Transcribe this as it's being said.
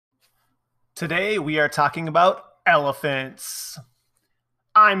Today we are talking about elephants.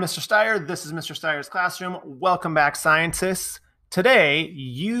 I'm Mr. Steier. This is Mr. Steier's classroom. Welcome back, scientists. Today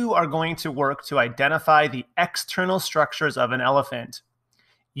you are going to work to identify the external structures of an elephant.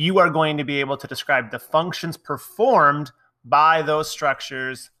 You are going to be able to describe the functions performed by those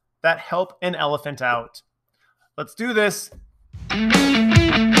structures that help an elephant out. Let's do this.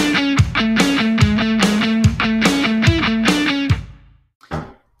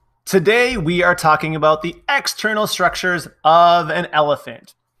 Today, we are talking about the external structures of an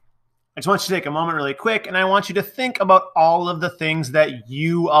elephant. I just want you to take a moment really quick, and I want you to think about all of the things that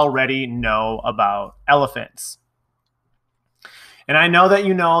you already know about elephants. And I know that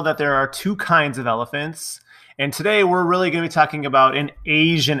you know that there are two kinds of elephants, and today we're really going to be talking about an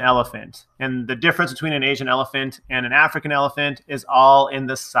Asian elephant. And the difference between an Asian elephant and an African elephant is all in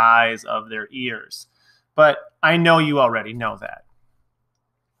the size of their ears. But I know you already know that.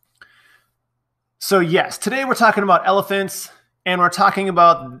 So yes, today we're talking about elephants, and we're talking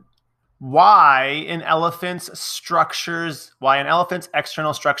about why an elephant's external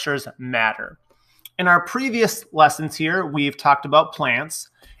structures matter. In our previous lessons here, we've talked about plants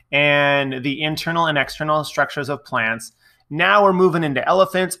and the internal and external structures of plants. Now we're moving into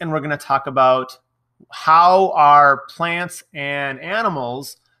elephants, and we're going to talk about how are plants and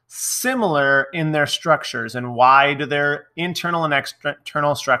animals similar in their structures, and why do their internal and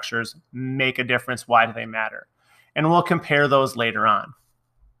external structures make a difference? Why do they matter? And we'll compare those later on.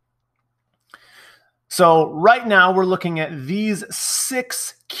 So right now we're looking at these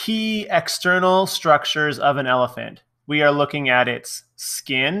 6 key external structures of an elephant. We are looking at its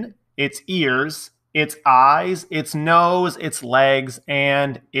skin, its ears, its eyes, its nose, its legs,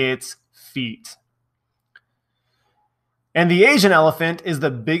 and its feet. And the Asian elephant is the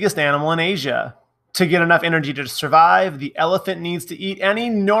biggest animal in Asia. To get enough energy to survive, the elephant needs to eat an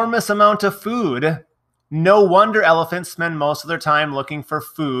enormous amount of food. No wonder elephants spend most of their time looking for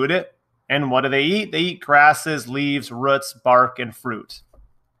food. And what do they eat? They eat grasses, leaves, roots, bark, and fruit.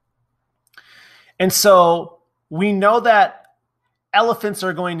 And so we know that elephants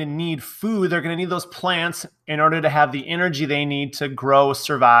are going to need food. They're going to need those plants in order to have the energy they need to grow,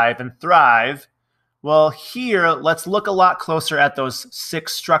 survive, and thrive. Well, here, let's look a lot closer at those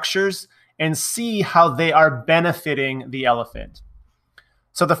 6 structures and see how they are benefiting the elephant.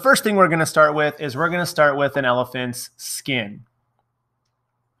 So the first thing we're going to start with is an elephant's skin.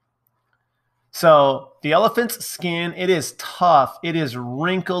 So the elephant's skin, it is tough. It is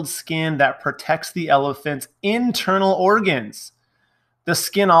wrinkled skin that protects the elephant's internal organs. The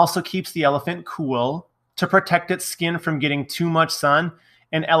skin also keeps the elephant cool. To protect its skin from getting too much sun,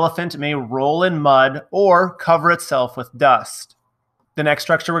 an elephant may roll in mud or cover itself with dust. The next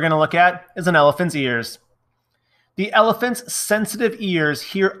structure we're going to look at is an elephant's ears. The elephant's sensitive ears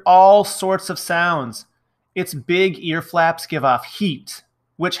hear all sorts of sounds. Its big ear flaps give off heat,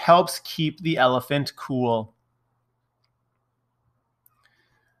 which helps keep the elephant cool.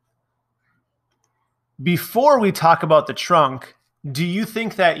 Before we talk about the trunk, do you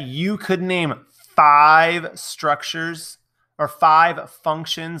think that you could name 5 structures or 5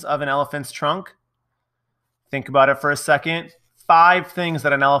 functions of an elephant's trunk? Think about it for a second. 5 things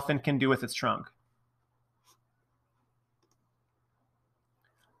that an elephant can do with its trunk.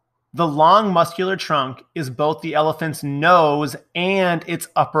 The long muscular trunk is both the elephant's nose and its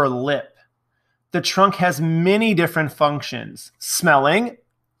upper lip. The trunk has many different functions: smelling,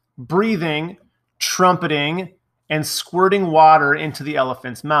 breathing, trumpeting, and squirting water into the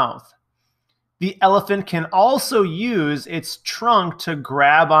elephant's mouth. The elephant can also use its trunk to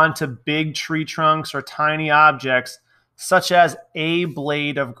grab onto big tree trunks or tiny objects, such as a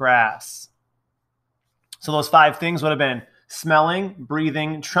blade of grass. So those 5 things would have been smelling,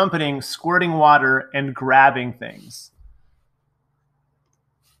 breathing, trumpeting, squirting water, and grabbing things.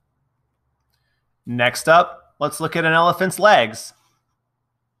 Next up, let's look at an elephant's legs.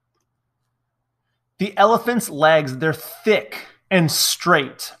 The elephant's legs, they're thick and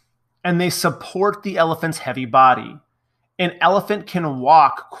straight, and they support the elephant's heavy body. An elephant can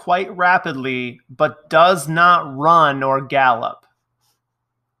walk quite rapidly, but does not run or gallop.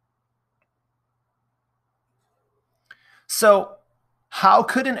 So, how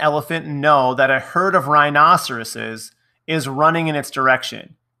could an elephant know that a herd of rhinoceroses is running in its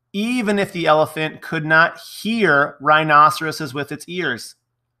direction, even if the elephant could not hear rhinoceroses with its ears?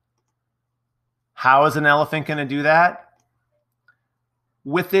 How is an elephant going to do that?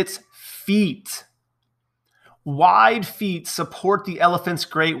 With its feet. Wide feet support the elephant's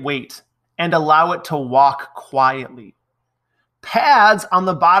great weight and allow it to walk quietly. Pads on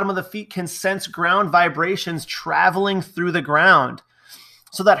the bottom of the feet can sense ground vibrations traveling through the ground.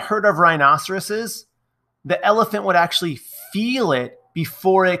 So that herd of rhinoceroses, the elephant would actually feel it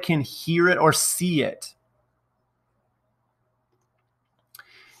before it can hear it or see it.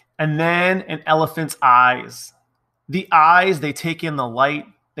 And then an elephant's eyes. The eyes, they take in the light.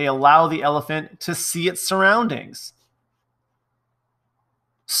 They allow the elephant to see its surroundings.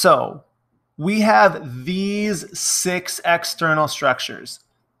 So we have these 6 external structures.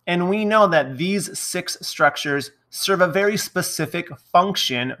 And we know that these 6 structures serve a very specific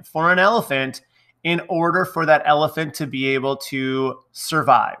function for an elephant in order for that elephant to be able to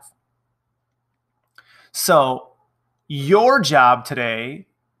survive. So your job today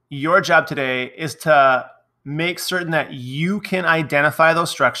is to make certain that you can identify those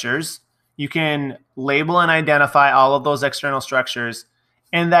structures, you can label and identify all of those external structures,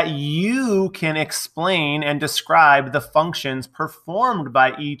 and that you can explain and describe the functions performed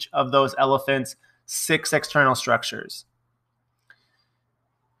by each of those elephants' 6 external structures.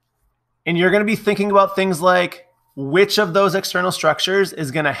 And you're going to be thinking about things like which of those external structures is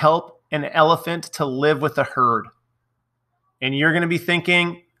going to help an elephant to live with a herd. And you're going to be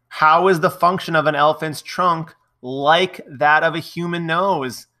thinking, how is the function of an elephant's trunk like that of a human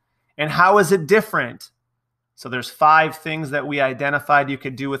nose? And how is it different? So there's 5 things that we identified you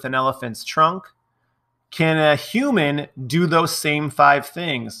could do with an elephant's trunk. Can a human do those same 5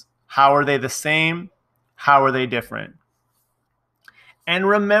 things? How are they the same? How are they different? And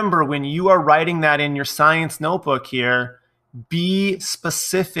remember, when you are writing that in your science notebook here, be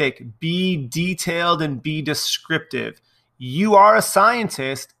specific, be detailed, and be descriptive. You are a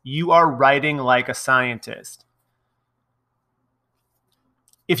scientist. You are writing like a scientist.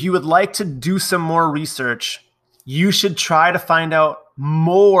 If you would like to do some more research, you should try to find out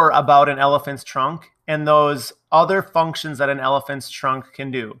more about an elephant's trunk and those other functions that an elephant's trunk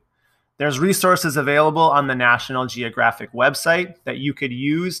can do. There's resources available on the National Geographic website that you could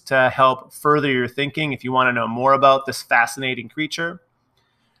use to help further your thinking if you want to know more about this fascinating creature.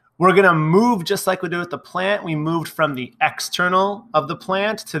 We're going to move just like we did with the plant. We moved from the external of the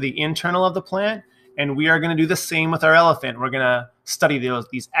plant to the internal of the plant, and we are going to do the same with our elephant. We're going to study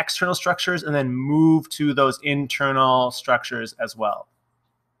these external structures and then move to those internal structures as well.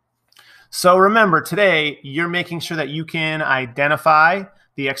 So remember, today you're making sure that you can identify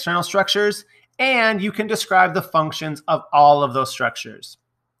the external structures and you can describe the functions of all of those structures.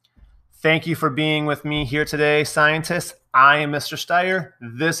 Thank you for being with me here today, scientists. I am Mr. Steier.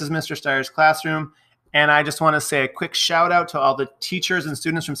 This is Mr. Steier's classroom. And I just want to say a quick shout out to all the teachers and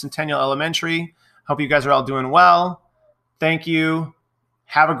students from Centennial Elementary. Hope you guys are all doing well. Thank you.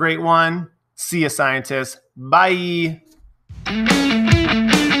 Have a great one. See you, scientists. Bye.